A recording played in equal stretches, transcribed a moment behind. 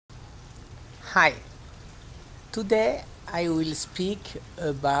Hi, today I will speak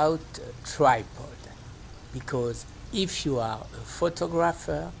about tripod because if you are a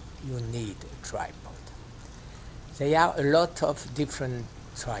photographer you need a tripod. There are a lot of different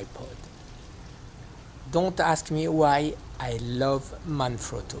tripods. Don't ask me why I love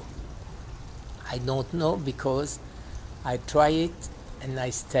Manfrotto. I don't know because I try it and I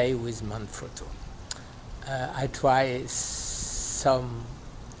stay with Manfrotto. I try some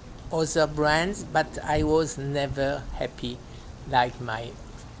other brands, but I was never happy like my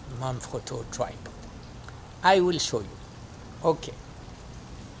Manfrotto tripod. I will show you. Okay.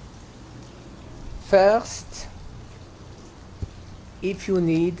 First, if you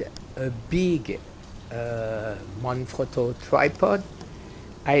need a big Manfrotto tripod,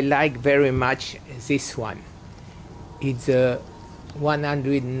 I like very much this one. It's a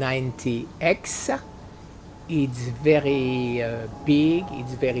 190X. It's very big,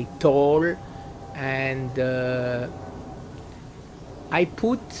 it's very tall, and I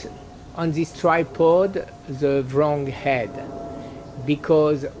put on this tripod the wrong head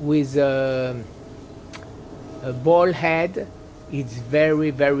because with a ball head it's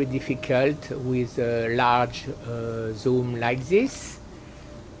very difficult with a large zoom like this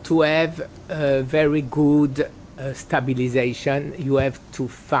to have a very good stabilization. You have to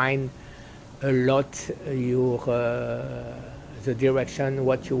find a lot the direction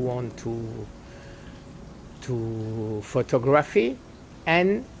what you want to photography,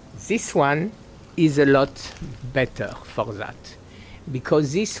 and this one is a lot better for that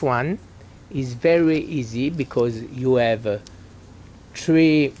because this one is very easy because you have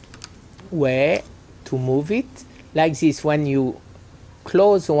three way to move it like this. When you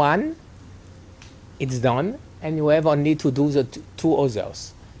close one it's done and you have only to do the two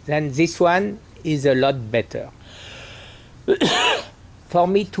others. Then this one is a lot better. For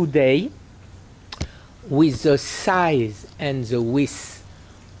me today, with the size and the width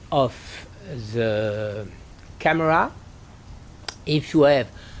of the camera, if you have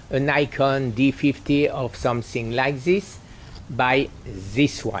a Nikon D50 or something like this, buy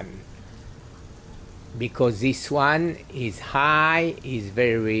this one. Because this one is high, is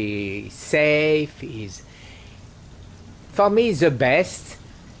very safe, is for me the best.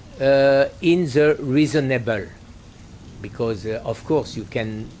 In the reasonable, because of course you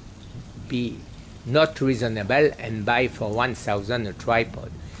can be not reasonable and buy for 1,000 a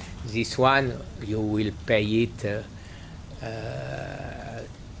tripod. This one you will pay it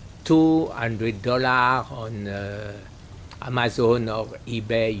 $200 on Amazon or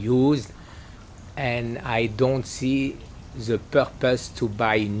eBay used, and I don't see the purpose to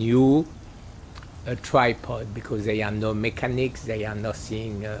buy new a tripod because there are no mechanics, there are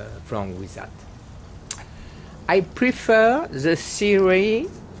nothing wrong with that. I prefer the series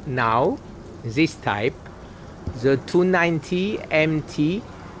now, this type, the 290 MT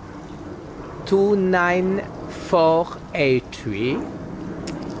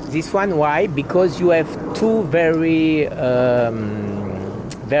 294A3. This one, why? Because you have two very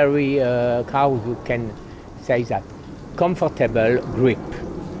how you can say that, comfortable grip.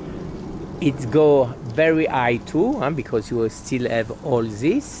 It go very high too, because you will still have all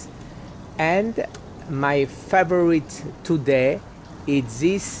this. And my favorite today is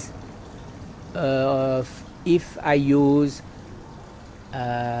this. If I use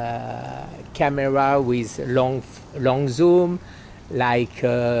camera with long zoom, like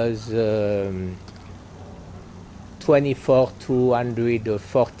the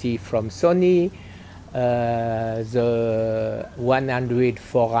 24-240 from Sony, the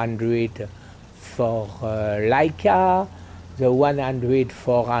 100-400 for Leica, the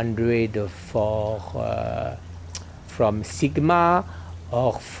 100-400 for from Sigma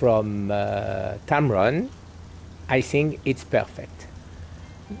or from Tamron. I think it's perfect.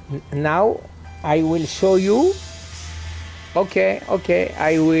 Now I will show you. Okay,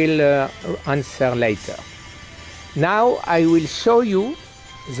 I will answer later. Now I will show you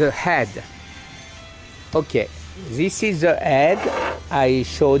the head. Okay, this is the head I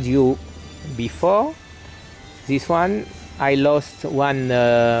showed you before. This one I lost one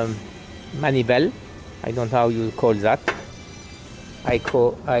manivelle. I don't know how you call that. I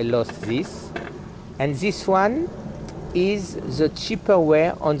lost this, and this one is the cheaper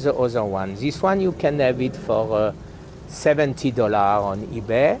way on the other one. This one you can have it for $70 on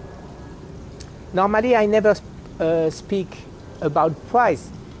eBay. Normally I never speak about price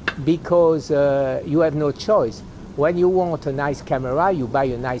because you have no choice. When you want a nice camera, you buy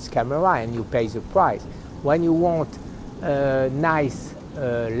a nice camera and you pay the price. When you want a nice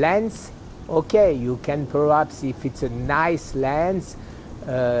lens, okay, you can perhaps, if it's a nice lens,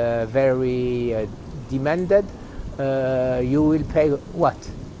 very demanded, you will pay what?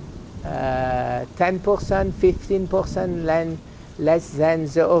 10%, 15% less than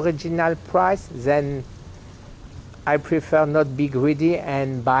the original price. Then I prefer not be greedy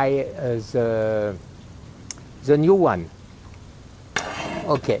and buy the new one.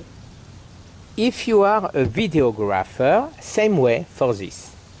 Okay. If you are a videographer, same way for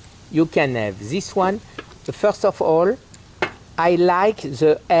this. You can have this one. First of all, I like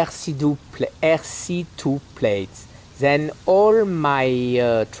the RC2 plates. Then all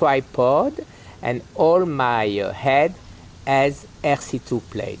my tripod and all my head has RC2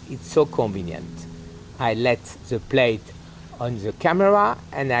 plate. It's so convenient. I let the plate on the camera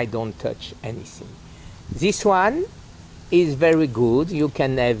and I don't touch anything. This one is very good. You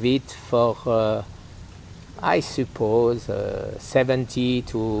can have it for I suppose $70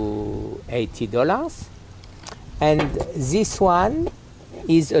 to $80. And this one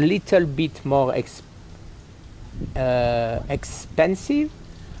is a little bit more expensive.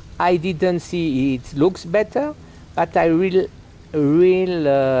 I didn't see it looks better, but I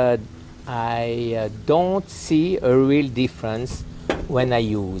don't see a real difference when I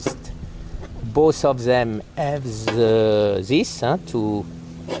used. Both of them have this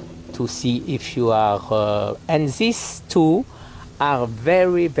to see if you are and these two are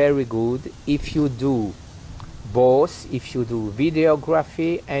very good if you do both, if you do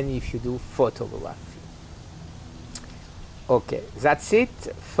videography and if you do photography. Okay, that's it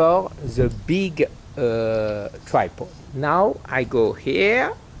for the big tripod. Now I go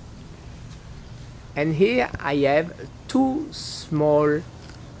here, and here I have two small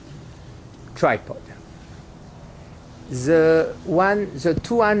tripods. The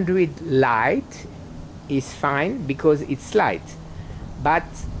 200 light is fine because it's light, but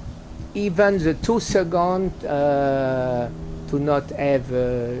even the 2 seconds to not have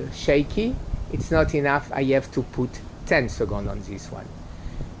shaky, it's not enough. I have to put 10 seconds on this one.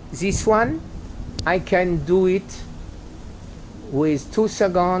 This one I can do it with 2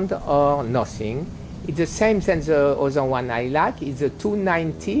 seconds or nothing. It's the same as the other one I like. It's a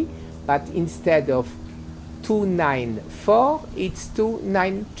 290, but instead of 294, it's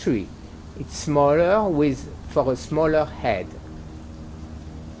 293. It's smaller for a smaller head.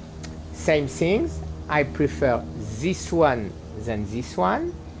 Same things. I prefer this one than this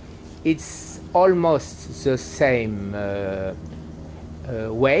one. It's almost the same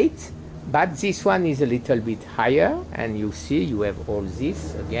weight, but this one is a little bit higher, and you see you have all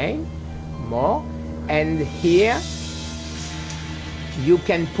this again more. And here you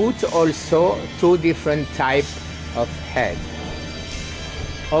can put also 2 different types of head.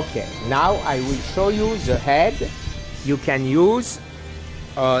 Okay, now I will show you the head you can use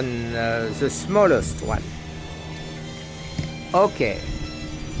on the smallest one. Okay,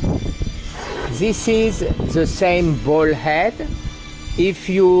 this is the same ball head. If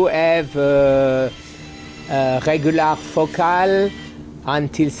you have a regular focal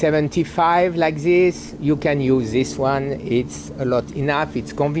until 75 like this, you can use this one. It's a lot enough,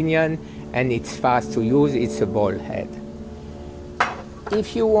 it's convenient, and it's fast to use. It's a ball head.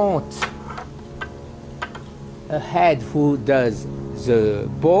 If you want a head who does the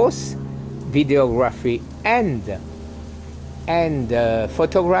both videography and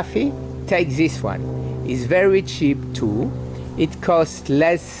photography, take this one. It's very cheap too. It costs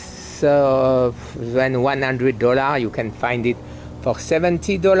less than $100. You can find it for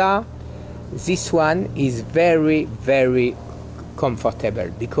 $70. This one is very comfortable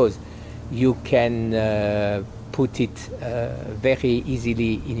because you can put it very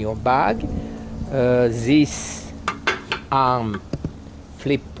easily in your bag. This arm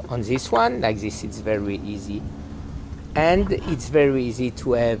flip on this one like this. It's very easy, and it's very easy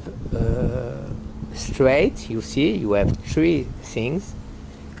to have straight. You see, you have 3 things,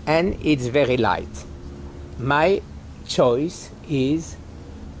 and it's very light. My choice is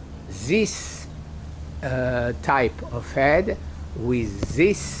this type of head with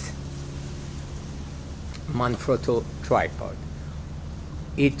this Manfrotto tripod.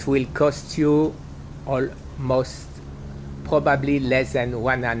 It will cost you almost probably less than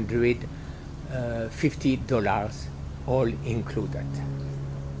 $150, all included.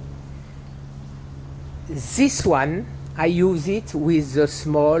 This one, I use it with the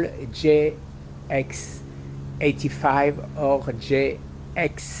small JX85 or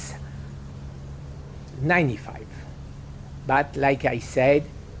JX95. But like I said,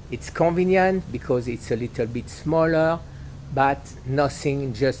 it's convenient because it's a little bit smaller, but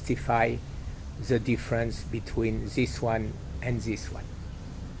nothing justifies the difference between this one and this one.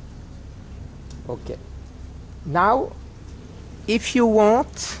 Okay. Now, if you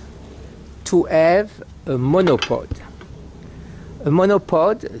want to have a monopod,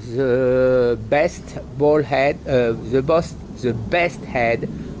 the best ball head, the best head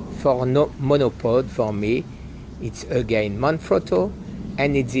for no monopod for me, it's again Manfrotto,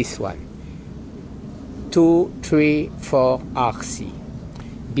 and it's this one, 234 RC.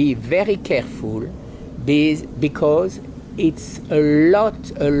 Be very careful because it's a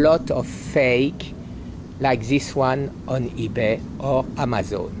lot of fake like this one on eBay or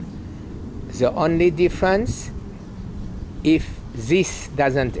Amazon. The only difference, if this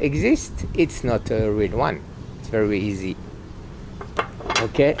doesn't exist, it's not a real one. It's very easy.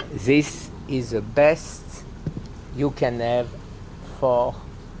 Okay, this is the best you can have for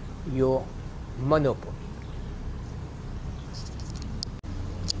your monopod.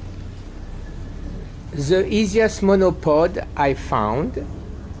 The easiest monopod I found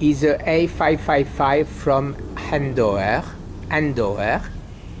is a A555 from Andauer.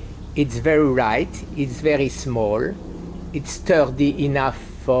 It's very light, it's very small, it's sturdy enough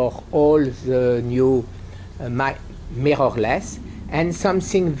for all the new mirrorless, and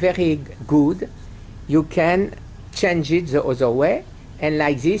something very good, you can change it the other way, and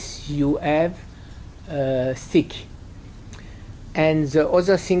like this you have a stick. And the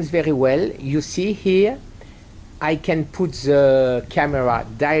other things very well, you see here, I can put the camera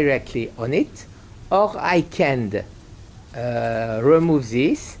directly on it, or I can remove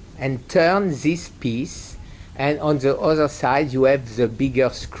this and turn this piece, and on the other side you have the bigger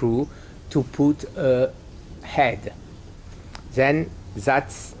screw to put a head. Then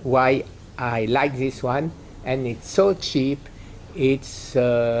that's why I like this one, and it's so cheap. It's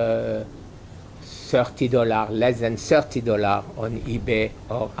 $30, less than $30 on eBay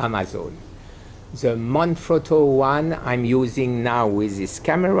or Amazon. The Manfrotto one I'm using now with this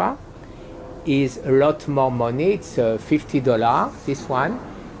camera is a lot more money. It's $50, this one.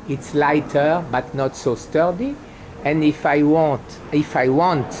 It's lighter but not so sturdy. And if I want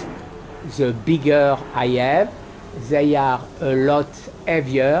the bigger I have, they are a lot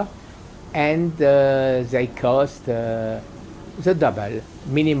heavier, and they cost the double,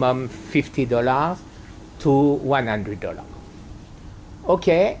 minimum $50 to $100.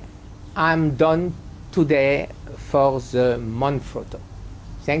 Okay, I'm done today for the Manfrotto.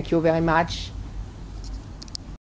 Thank you very much.